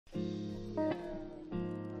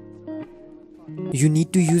You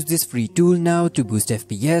need to use this free tool now to boost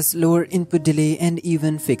FPS, lower input delay, and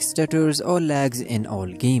even fix stutters or lags in all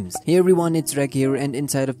games. Hey everyone, it's Rek here, and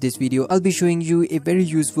inside of this video I'll be showing you a very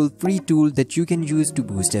useful free tool that you can use to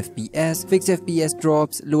boost FPS, fix FPS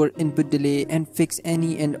drops, lower input delay, and fix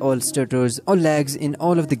any and all stutters or lags in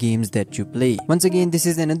all of the games that you play. Once again, this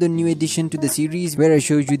is another new addition to the series where I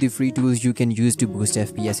showed you the free tools you can use to boost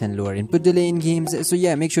FPS and lower input delay in games. So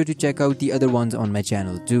yeah, make sure to check out the other ones on my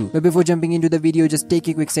channel too. But before jumping into the video, just take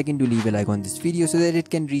a quick second to leave a like on this video so that it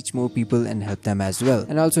can reach more people and help them as well.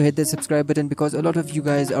 And also hit the subscribe button because a lot of you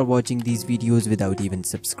guys are watching these videos without even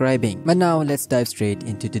subscribing. But now let's dive straight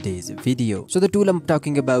into today's video. So the tool I'm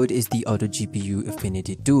talking about is the Auto GPU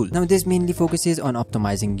Affinity tool. Now this mainly focuses on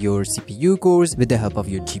optimizing your CPU cores with the help of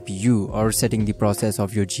your GPU, or setting the process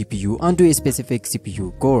of your GPU onto a specific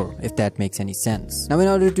CPU core, if that makes any sense. Now in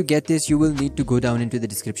order to get this, you will need to go down into the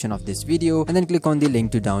description of this video and then click on the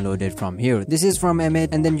link to download it from here. This is from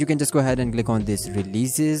Emmet, and then you can just go ahead and click on this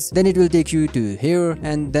releases. Then it will take you to here,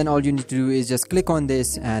 and then all you need to do is just click on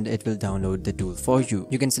this and it will download the tool for you.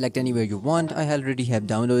 You can select anywhere you want. I already have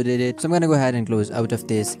downloaded it, so I'm gonna go ahead and close out of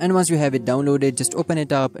this. And once you have it downloaded, just open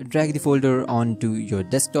it up, drag the folder onto your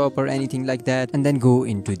desktop or anything like that, and then go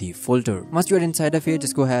into the folder. Once you are inside of here,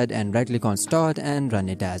 just go ahead and right click on start and run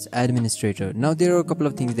it as administrator. Now there are a couple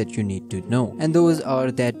of things that you need to know, and those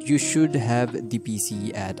are that you should have the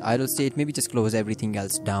PC at idle state. Maybe just close everything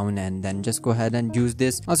else down and then just go ahead and use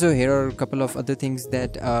this. Also, here are a couple of other things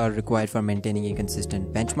that are required for maintaining a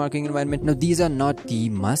consistent benchmarking environment. Now these are not the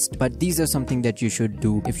must, but these are something that you should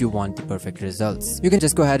do if you want the perfect results. You can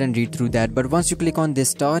just go ahead and read through that, but once you click on this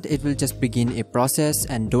start, it will just begin a process.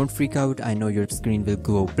 And don't freak out, I know your screen will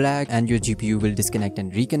go black and your GPU will disconnect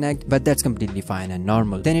and reconnect, but that's completely fine and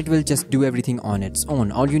normal. Then it will just do everything on its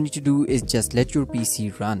own. All you need to do is just let your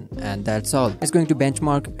PC run, and that's all. It's going to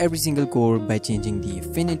benchmark every single core by changing the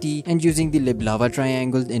affinity and using the lib-lava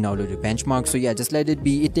triangle in order to benchmark. So yeah, just let it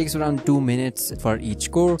be. It takes around 2 minutes for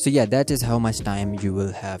each core. So yeah, that is how much time you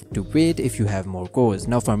will have to wait if you have more cores.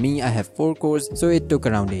 Now for me, I have 4 cores, so it took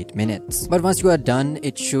around 8 minutes. But once you are done,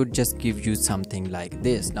 it should just give you something like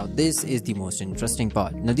this. Now this is the most interesting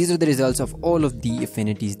part. Now these are the results of all of the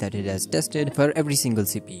affinities that it has tested for every single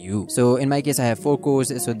CPU. So in my case, I have 4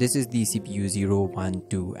 cores, so this is the CPU 0, 1,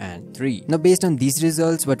 2, and 3. Now based on these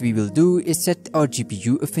results, what we will do is set our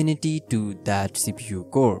GPU affinity to that CPU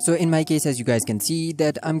core. So in my case, as you guys can see,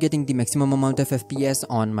 that I'm getting the maximum amount of FPS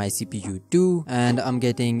on my CPU 2, and I'm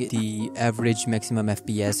getting the average maximum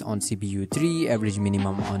FPS on CPU 3, average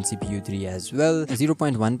minimum on CPU 3 as well.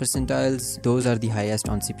 0.1 percentiles, those are the highest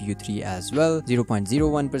on CPU 3 as well.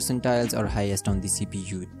 0.01 percentiles are highest on the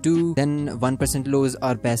CPU 2. Then 1% lows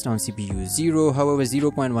are best on CPU 0. However,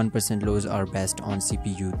 0.1% lows are best on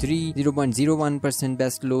CPU 3. 0.01%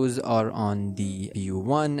 best lows are on the CPU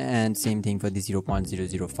 1, and same thing for the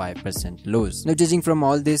 0.005% lows. Now judging from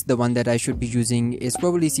all this, the one that I should be using is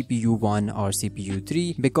probably CPU 1 or CPU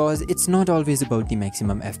 3, because it's not always about the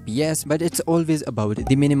maximum FPS, but it's always about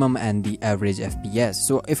the minimum and the average FPS.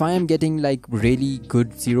 So if I am getting like really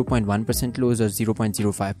good 0.1% lows or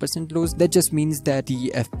 0.05% lows, that just means that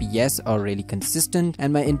the FPS are really consistent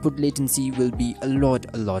and my input latency will be a lot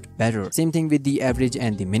better. Same thing with the average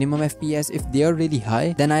and the minimum FPS. If they are really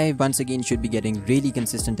high, then I once again should be getting really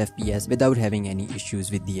consistent FPS without having any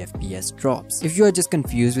issues with the FPS drops. If you are just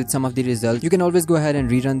confused with some of the results, you can always go ahead and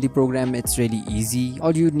rerun the program. It's really easy.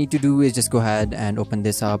 All you need to do is just go ahead and open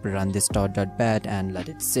this up, run this start.bat, and let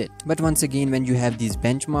it sit. But once again, when you have these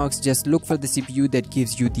benchmarks, just look for the CPU that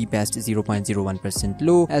gives you the best 0.01%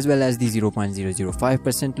 low as well as the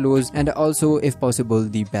 0.005% lows, and also if possible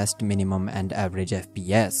the best minimum and average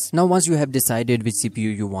FPS. Now once you have decided which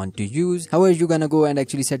CPU you want to use, how are you gonna go and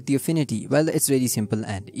actually set the affinity? Well, it's very simple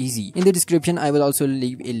and easy. In the description, I will also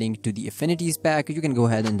leave a link to the affinities pack. You can go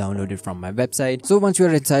ahead and download it from my website. So once you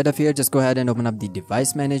are inside of here, just go ahead and open up the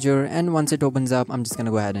device manager, and once it opens up, I'm just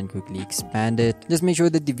gonna go ahead and quickly expand it. Just make sure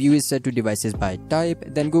that the view is set to devices by type,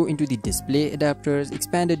 then go into the display adapters,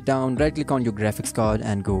 expand it down, right click on your graphics card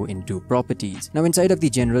and go into properties. Now inside of the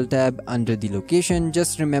general tab under the location,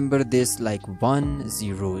 just remember this like 100.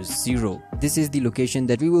 This is the location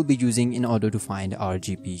that we will be using in order to find our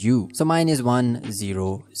GPU. So mine is 100.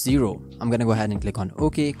 I'm gonna go ahead and click on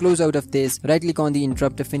OK, close out of this, right click on the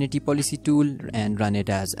interrupt affinity policy tool and run it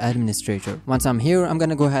as administrator. Once I'm here, I'm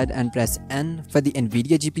gonna go ahead and press N for the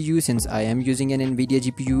NVIDIA GPU, since I am using an NVIDIA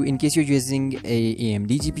GPU. In case you're using a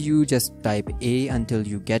AMD GPU, just type A until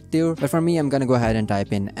you get there. But for me, I'm gonna go ahead and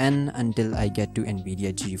type in N until I get to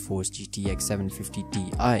NVIDIA GeForce GTX 750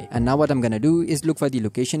 Ti. And now what I'm gonna do is look for the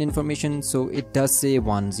location information. So it does say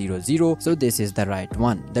 100, so this is the right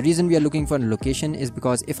one. The The reason we are looking for a location is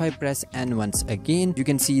because if I press N once again, you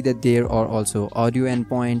can see that there are also audio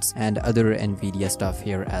endpoints and other NVIDIA stuff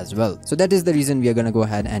here as well. So that is the reason we are gonna go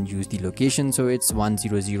ahead and use the location. So it's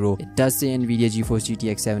 100. It does say NVIDIA GeForce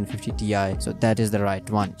GTX 750 Ti, so that is the right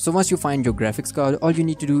one. So once you find your graphics card, all you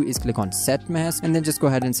need to do is click on set mask and then just go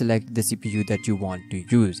ahead and select the CPU that you want to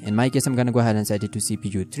use. In my case, I'm gonna go ahead and set it to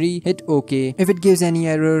CPU 3, hit OK. If it gives any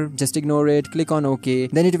error, just ignore it, click on OK.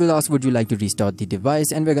 Then it will ask would you like to restart the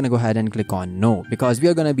device, and we're gonna go ahead and click on no, because we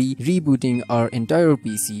are gonna be rebooting our entire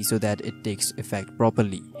PC so that it takes effect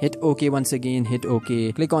properly. Hit OK once again, hit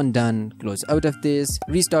OK, click on done, close out of this,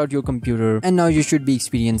 restart your computer, and now you should be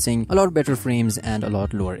experiencing a lot better frames and a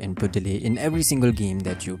lot lower input delay in every single game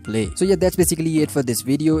that you play. So yeah, that's basically it for this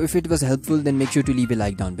video. If it was helpful, then make sure to leave a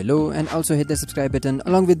like down below and also hit the subscribe button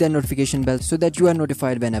along with the notification bell so that you are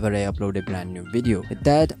notified whenever I upload a brand new video. With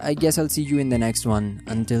that, I guess I'll see you in the next one.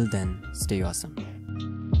 Until then, stay awesome.